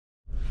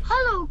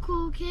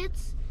cool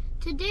kids.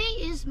 Today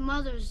is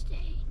Mother's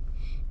Day,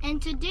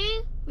 and today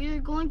we are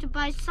going to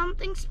buy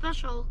something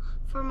special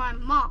for my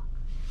mom.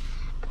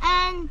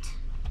 And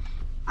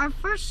our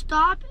first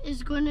stop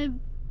is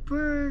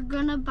we're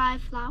gonna buy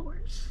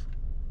flowers.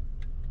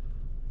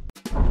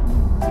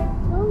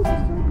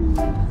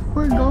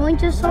 We're going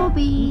to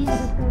Sobeys.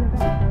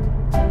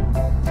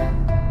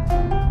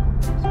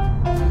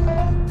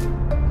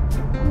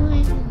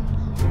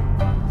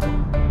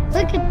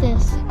 Look at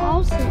this,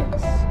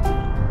 houses.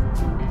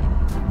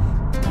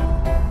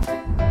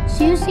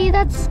 So you see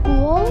that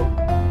school?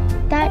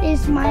 That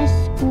is my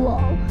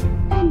school.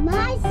 And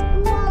my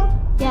school?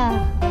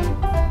 Yeah.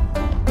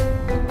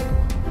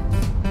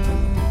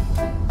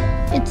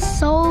 It's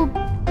so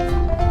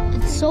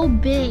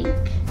big.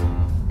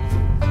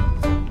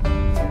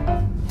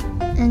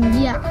 And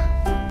yeah.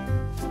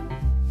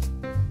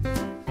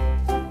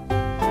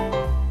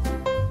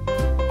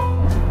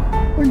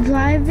 We're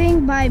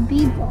driving by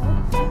Bebo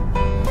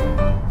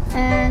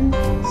and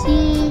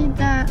see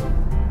that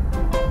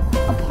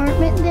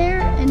apartment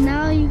there, and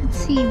now you can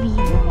see Bebo.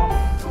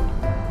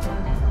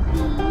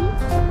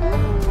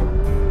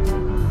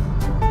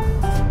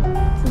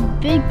 It's a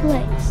big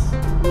place.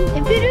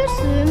 If you do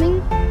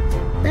swimming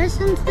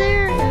lessons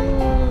there, it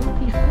will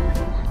be fun.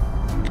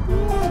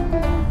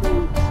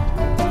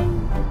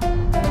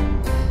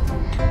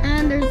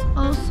 And there's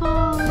also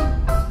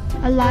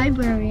a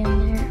library in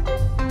there.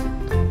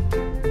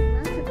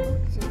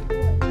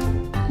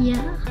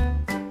 Yeah.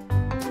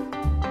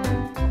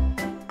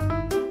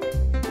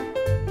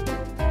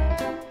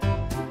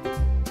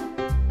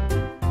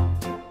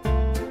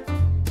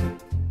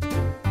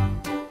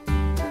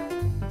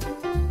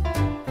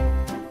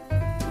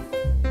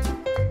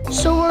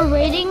 So we're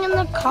waiting in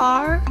the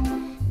car,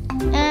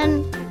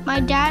 and my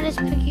dad is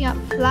picking up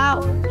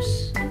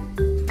flowers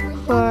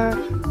for,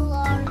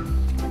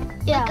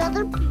 yeah. Like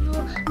other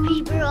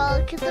people are,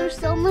 because there's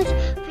so much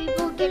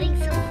people getting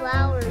some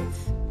flowers.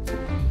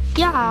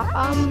 Yeah,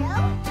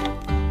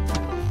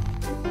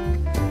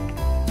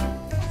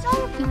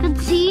 you can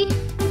see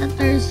that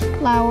there's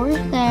flowers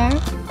there,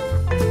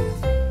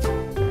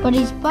 but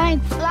he's buying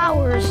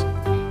flowers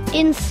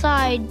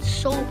inside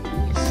Sobeys.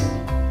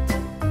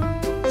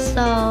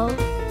 So,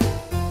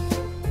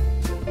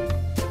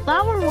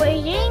 while we're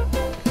waiting,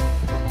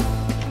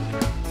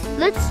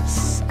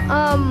 let's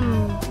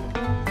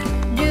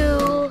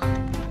do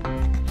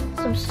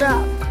some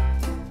stuff.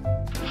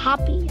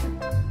 Happy.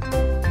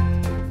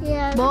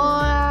 Yeah. Boy.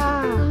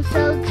 I'm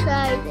so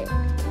excited.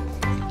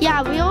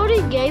 Yeah, we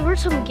already gave her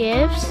some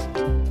gifts,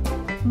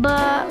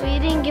 but we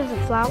didn't give the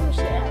flowers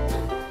yet.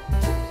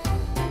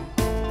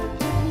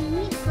 We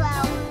need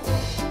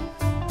flowers.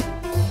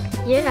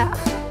 Yeah.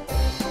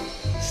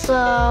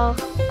 So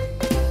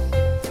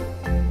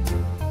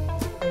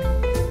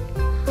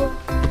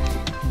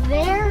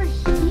there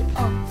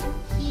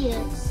he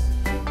is.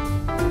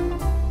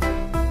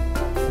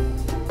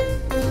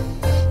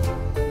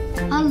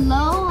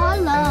 Hello,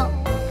 hello.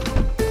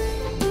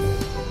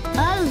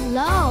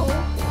 Hello.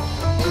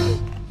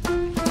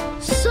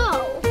 So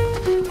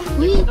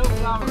we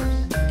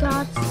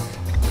got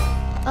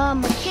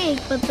a cake,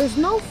 but there's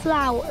no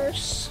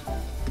flowers.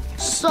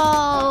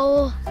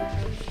 So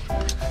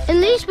at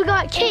least we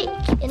got cake,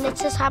 and it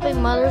says Happy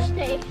Mother's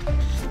Day.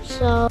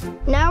 So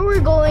now we're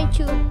going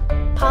to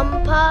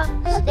Pampa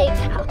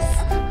Steakhouse.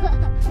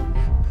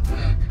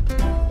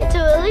 It's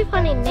a really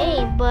funny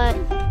name, but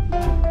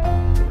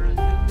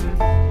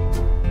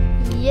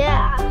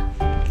yeah,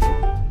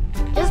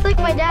 just like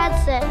my dad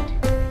said.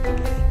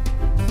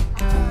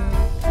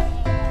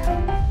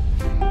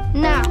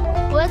 Now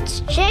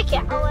let's check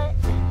out.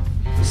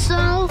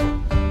 So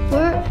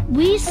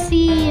we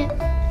see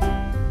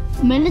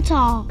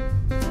Minotaur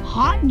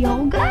hot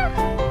yoga.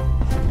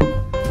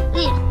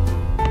 Yeah.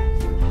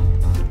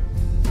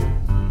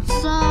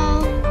 So,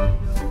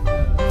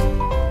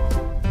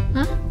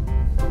 huh?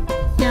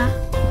 Yeah.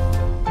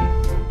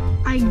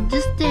 I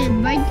just did,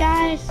 right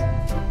guys?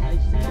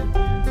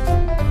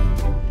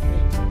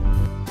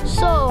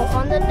 So,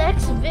 on the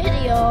next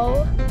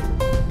video,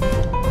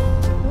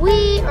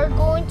 we are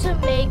going to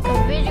make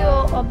a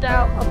video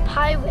about a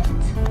pirate.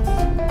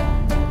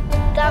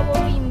 That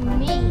will be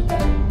me.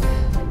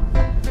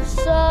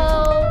 So,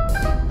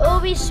 it will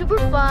be super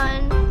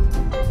fun,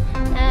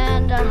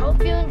 and I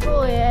hope you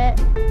enjoy it.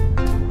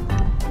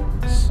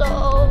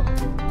 So,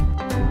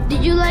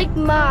 did you like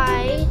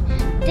my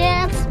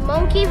dance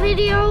monkey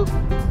video?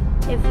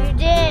 If you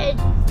did,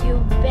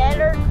 you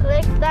better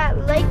click that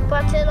like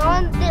button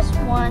on this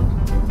one.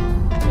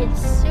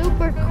 It's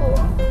super cool.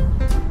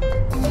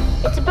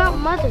 It's about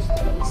Mother's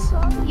Day, so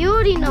you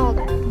already know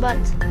that, but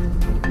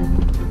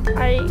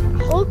I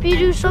hope you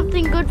do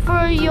something good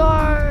for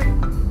your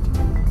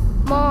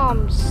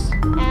moms,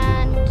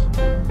 and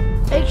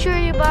make sure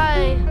you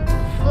buy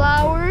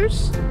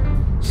flowers,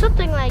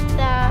 something like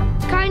that,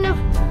 kind of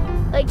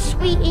like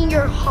sweeten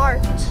your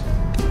heart.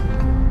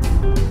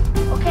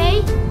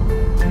 Okay?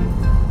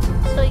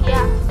 So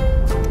yeah.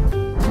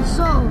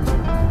 So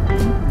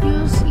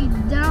you see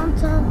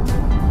downtown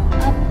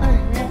up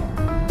ahead.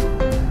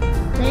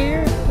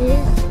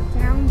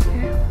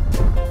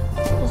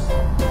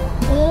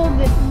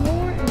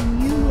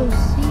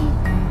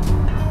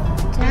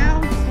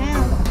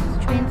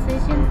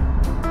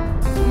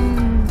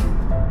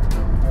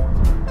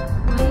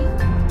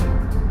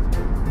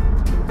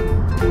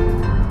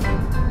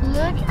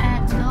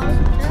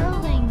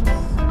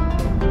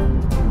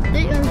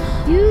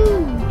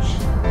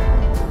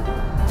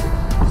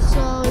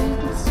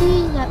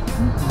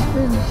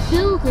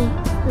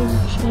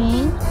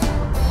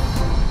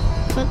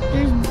 but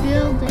there's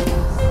buildings.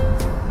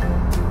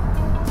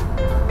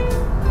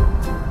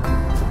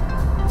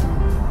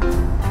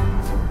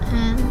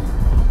 And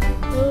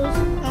those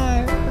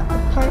are the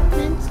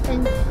apartments.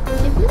 And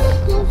if you look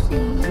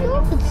closely, you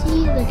can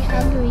see the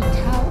Calgary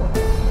Tower.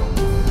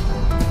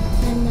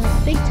 And the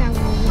big tower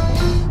over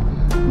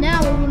there. Now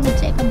we're going to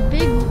take a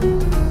big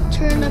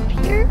turn up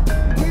here.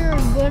 We're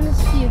going to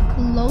see a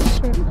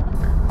closer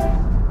look.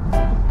 A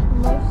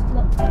close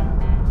look.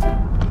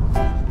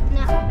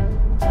 Now,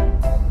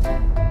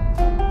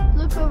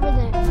 look over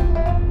there.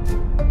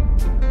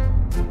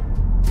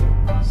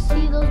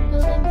 See those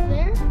buildings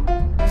there?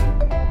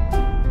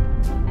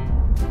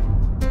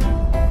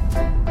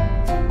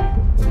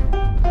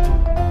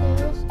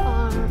 Those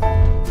are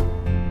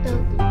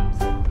buildings.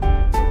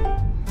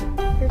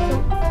 There's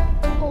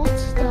some old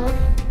stuff,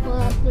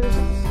 but there's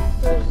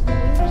new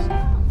stuff.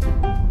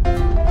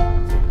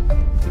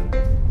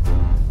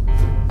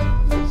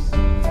 This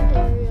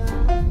area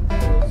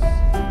is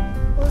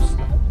more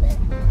stuff there.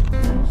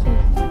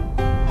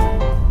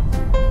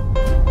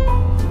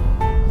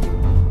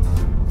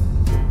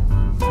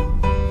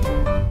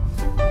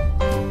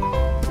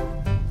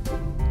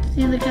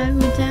 See the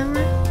Calgary Tower?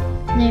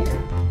 There.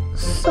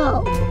 So,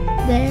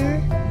 there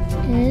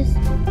is the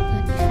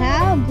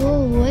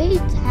Calgary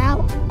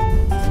Tower.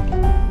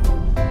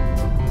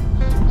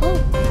 Oh.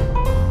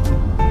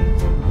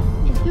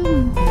 If you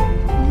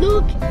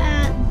look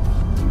at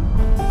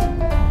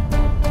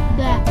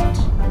that,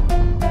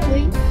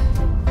 wait,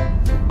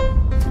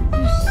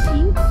 you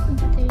see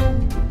something?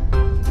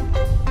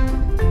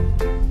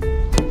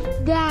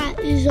 That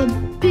is a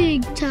big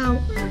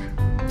tower.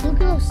 Look at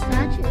those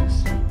statues.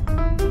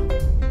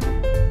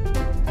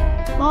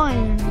 Boy,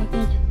 they're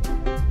naked.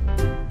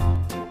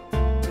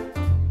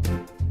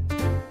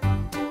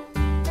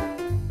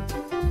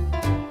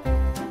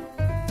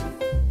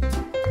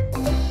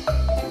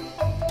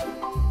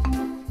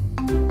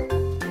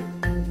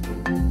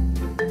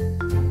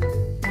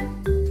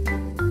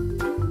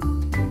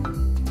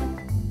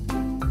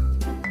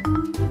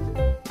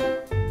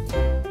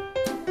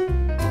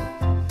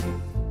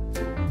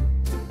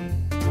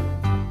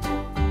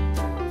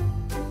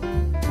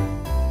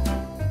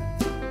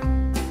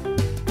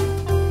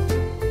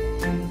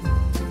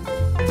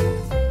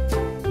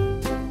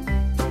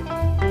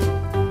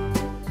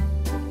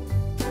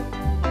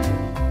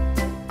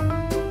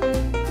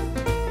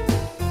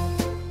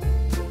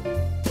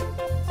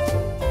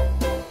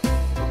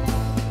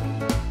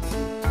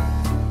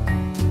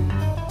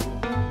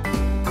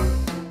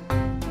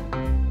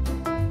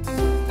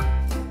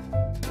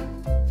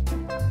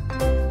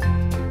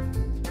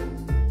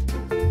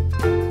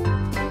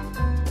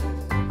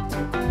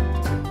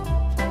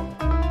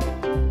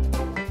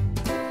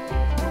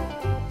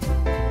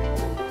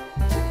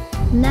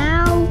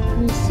 Now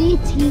we see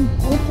Team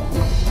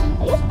Hortons.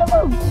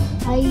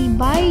 I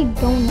buy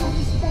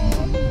donuts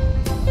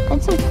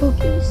and some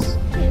cookies.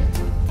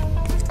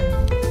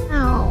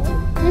 Now,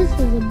 this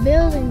is a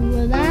building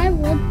where I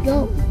would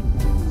go.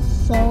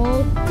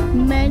 So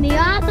many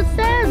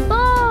officers,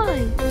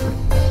 boy!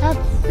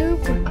 That's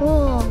super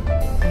cool.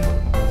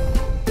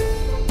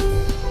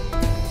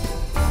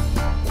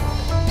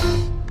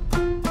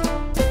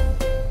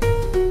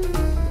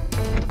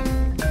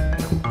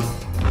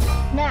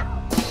 Now,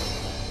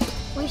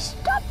 we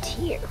stopped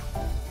here.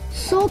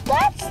 So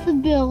that's the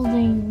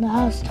building that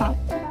I was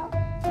talking about.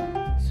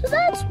 So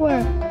that's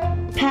where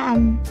Pa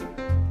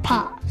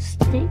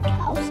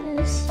Steakhouse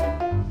is.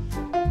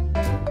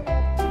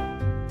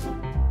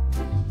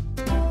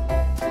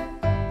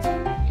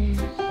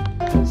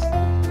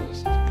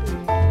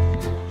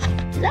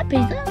 Is that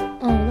pizza?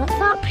 Oh, that's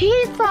not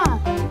pizza!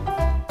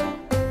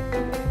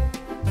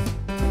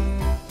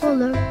 Oh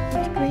look,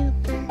 it's green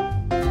up there.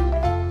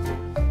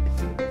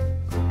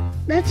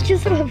 That's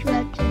just a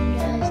reflection,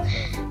 guys.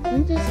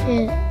 I'm just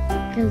kidding,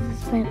 because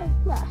it's made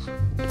of glass.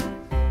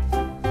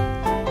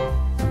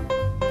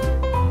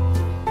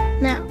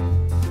 Now,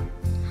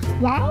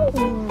 wow,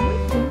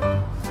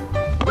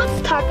 let's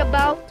talk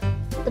about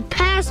the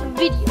past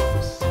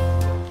videos.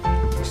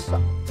 So,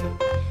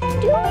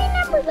 do you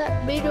remember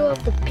that video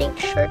of the pink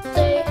shirt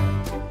day?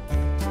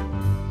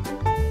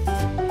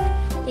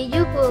 Did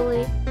you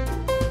believe?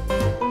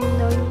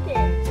 No, you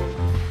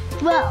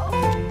didn't. Well,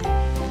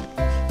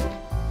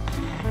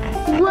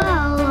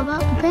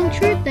 about the pink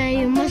shirt day,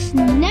 you must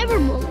never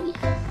believe.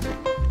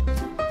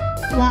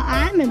 Well,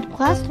 I'm in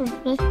class for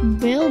this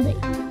building.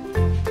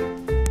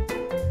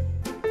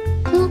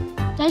 Cool,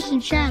 that's in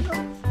shadow.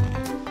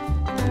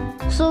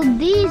 So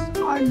these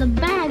are the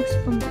bags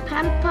from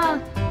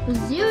Pampa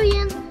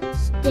Brazilian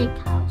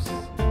Steakhouse.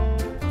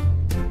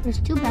 There's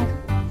 2 bags.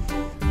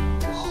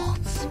 Oh,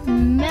 it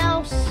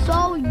smells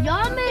so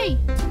yummy.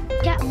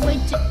 Can't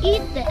wait to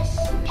eat this.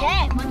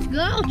 Okay, let's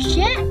go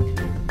check.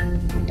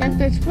 If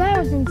there's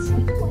flowers in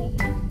Seaway.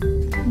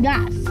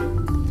 Yes.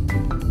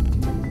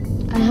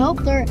 I hope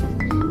there is.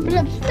 But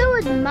I'm still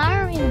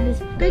admiring this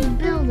big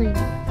building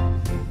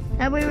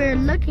that we were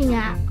looking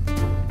at.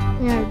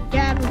 And our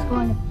dad was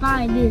going to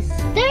buy this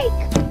steak.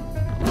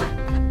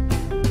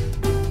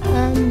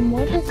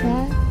 What is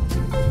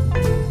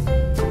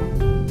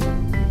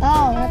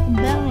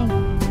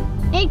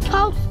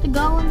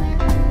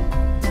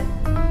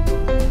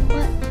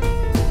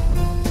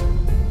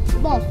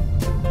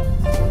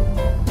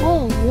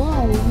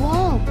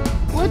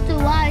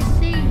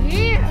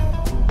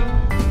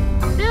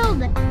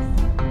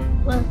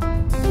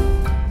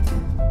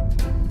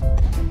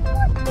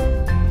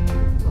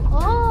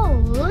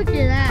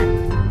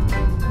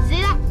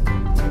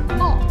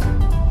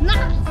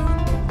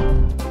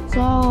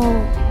Oh,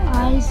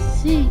 I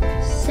see.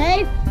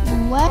 Safe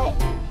way.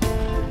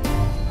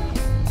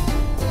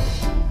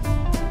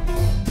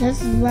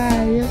 This is where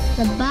I use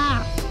the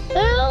Bach.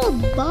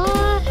 Filled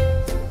by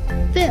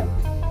fill.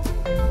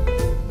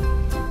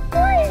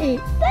 Great,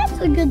 that's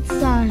a good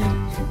sign.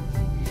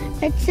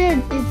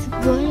 Except it's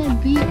gonna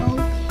be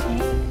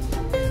okay.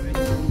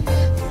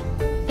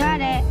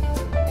 Got it.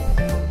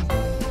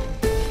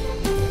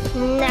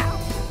 Now,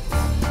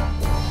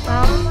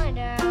 all my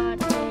dad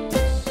is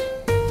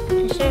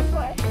the safe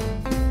way.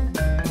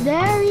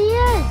 There he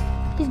is.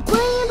 He's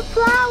bringing the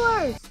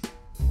flowers.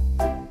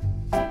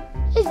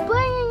 He's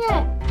bringing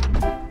it.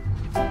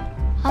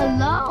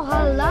 Hello,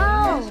 hello.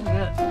 Yes, we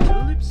got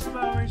tulips,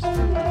 flowers,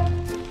 fruit.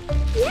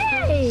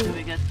 Yay. So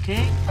we got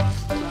cake,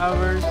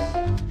 flowers,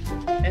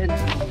 and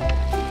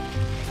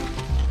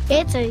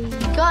It's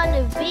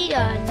gonna be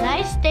a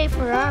nice day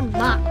for our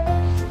mom.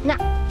 Now,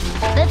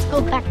 let's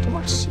go back to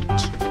our seat.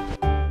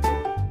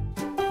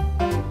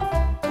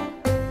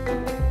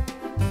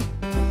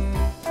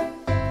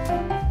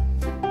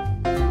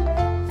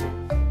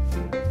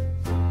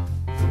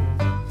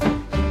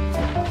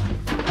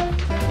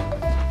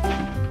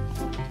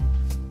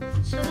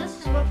 So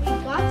this is what we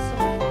got so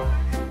far.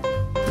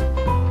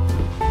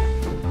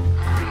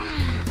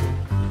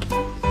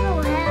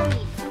 So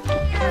heavy.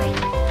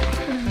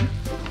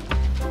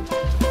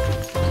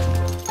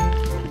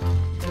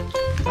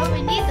 Oh,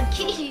 we need the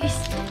keys.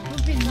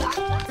 We'll be locked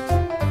up.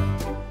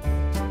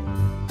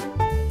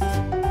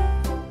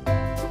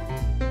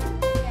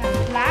 We have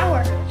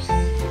flowers.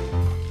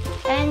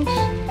 And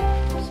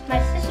my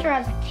sister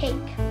has a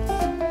cake.